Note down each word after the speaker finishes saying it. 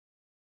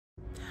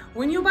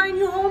When you buy a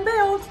new home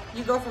built,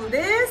 you go from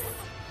this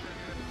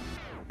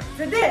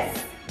to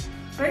this.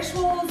 Fresh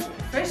walls,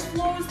 fresh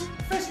floors,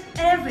 fresh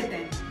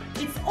everything.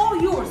 It's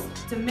all yours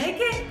to make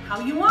it how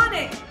you want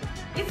it.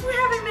 If we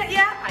haven't met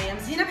yet, I am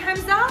Zainab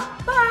Hamza,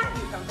 but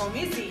you can call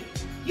me Z,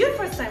 your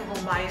first-time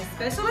home buying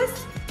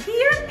specialist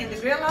here in the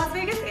Greater Las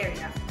Vegas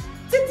area.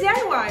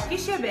 Today we're at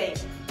Acacia Bay,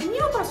 a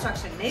new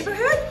construction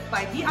neighborhood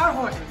by DR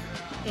Horton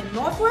in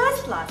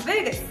Northwest Las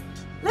Vegas.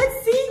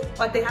 Let's see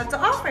what they have to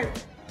offer.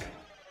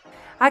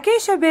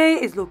 Acacia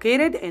Bay is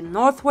located in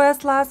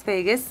Northwest Las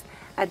Vegas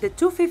at the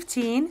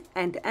 215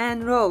 and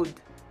Ann Road.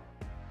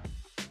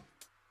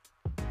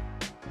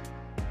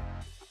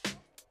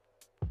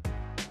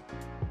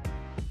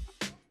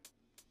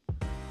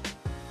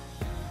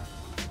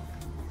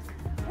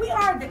 We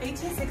are the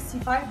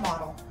 1865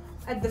 model.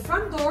 At the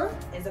front door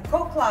is a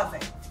coat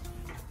closet.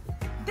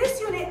 This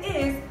unit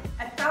is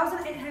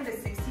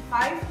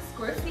 1,865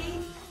 square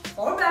feet,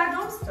 4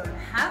 bedrooms,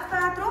 2.5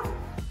 bathroom,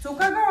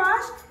 2-car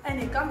garage,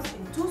 and it comes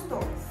in 2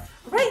 stories.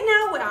 Right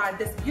now we are at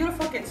this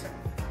beautiful kitchen.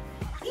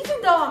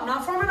 Even though I'm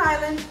not from an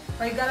island,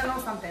 but you gotta know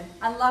something,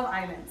 I love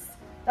islands.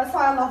 That's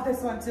why I love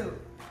this one too.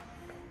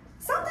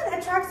 Something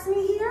attracts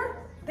me here,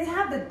 they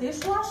have the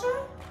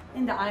dishwasher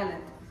in the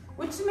island,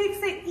 which makes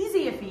it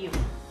easier for you.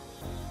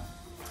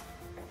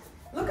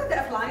 Look at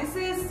the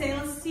appliances,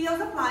 stainless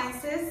steel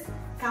appliances,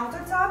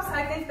 countertops,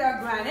 I think they're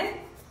granite,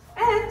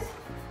 and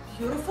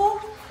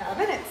beautiful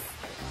cabinets.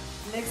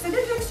 Next to the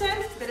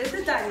kitchen, there is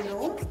the dining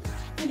room,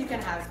 and you can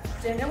have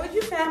dinner with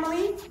your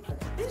family.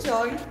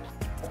 Enjoy.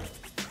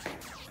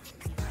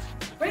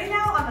 Right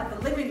now, I'm at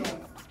the living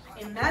room.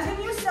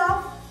 Imagine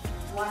yourself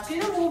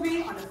watching a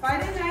movie on a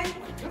Friday night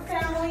with your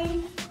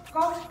family,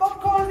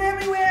 popcorn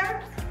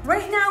everywhere.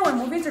 Right now, we're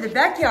moving to the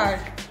backyard.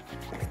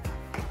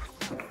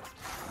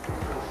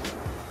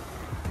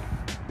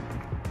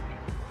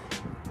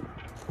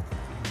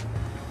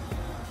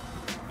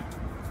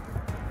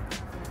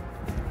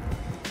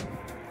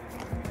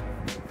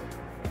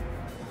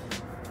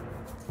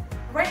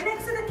 Right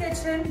next to the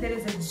kitchen, there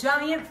is a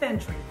giant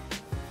pantry.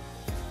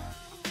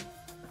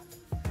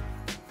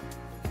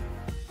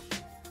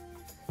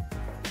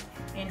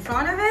 In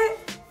front of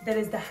it, there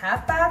is the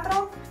half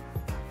bathroom.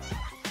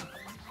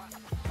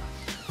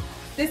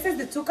 This is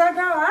the 2-car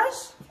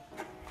garage.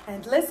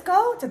 And let's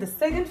go to the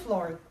 2nd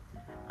floor.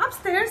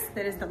 Upstairs,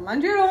 there is the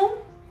laundry room.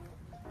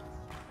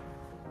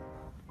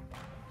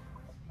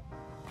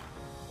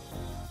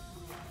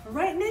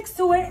 Right next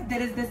to it,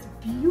 there is this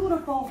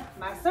beautiful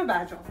master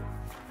bedroom.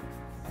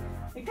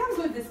 It comes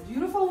with this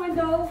beautiful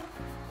window.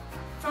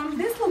 From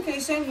this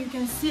location, you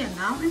can see a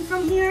mountain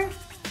from here.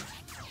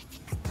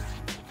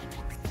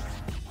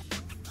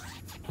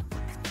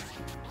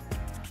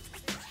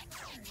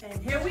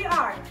 And here we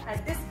are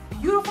at this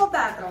beautiful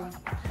bathroom.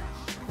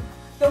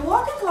 The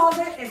walk-in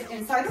closet is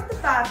inside of the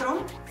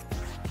bathroom.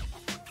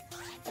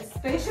 A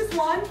spacious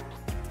one.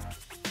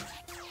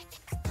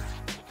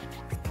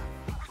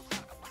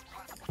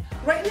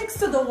 Right next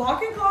to the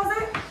walk-in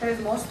closet, there is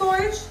more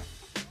storage,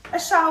 a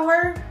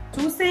shower,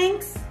 2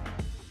 sinks.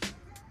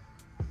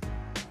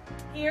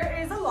 Here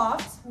is a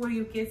loft where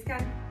your kids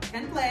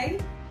can play.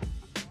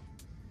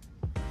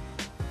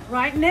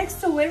 Right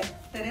next to it,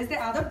 there is the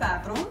other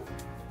bathroom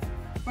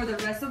for the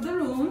rest of the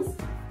rooms.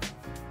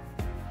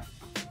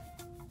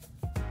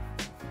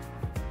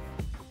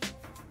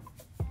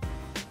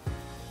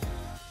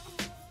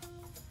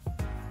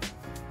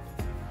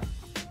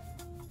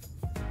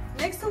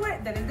 Next to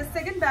it, there is the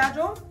 2nd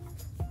bedroom.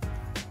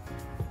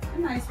 A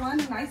nice one,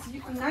 a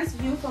nice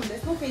view from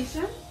this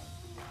location.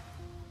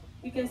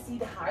 You can see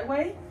the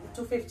highway,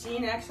 the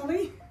 215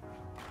 actually.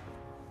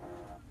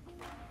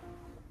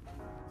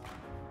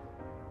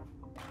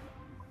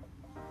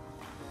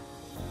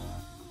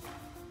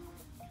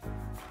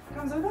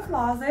 Comes with a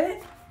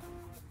closet.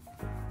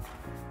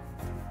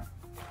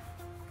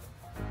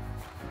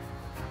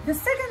 The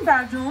 2nd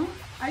bedroom,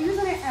 I use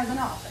it as an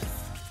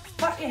office,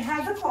 but it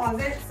has a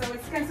closet, so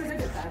it's considered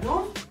a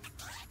bedroom.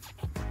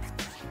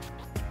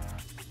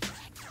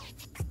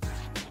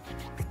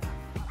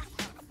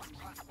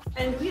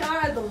 And we are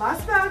at the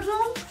last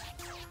bedroom.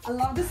 I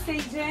love the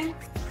staging.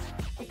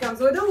 It comes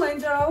with a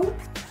window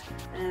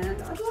and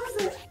a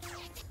closet.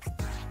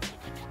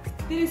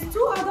 There's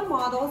 2 other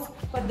models,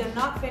 but they're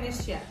not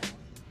finished yet.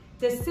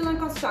 They're still in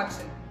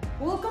construction.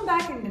 We'll come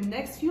back in the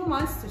next few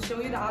months to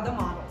show you the other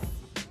models.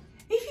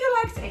 If you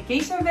liked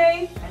Acacia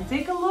Bay, then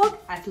take a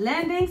look at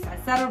landings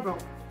at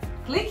Cedarbrook.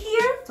 Click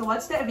here to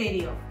watch that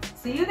video.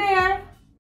 See you there.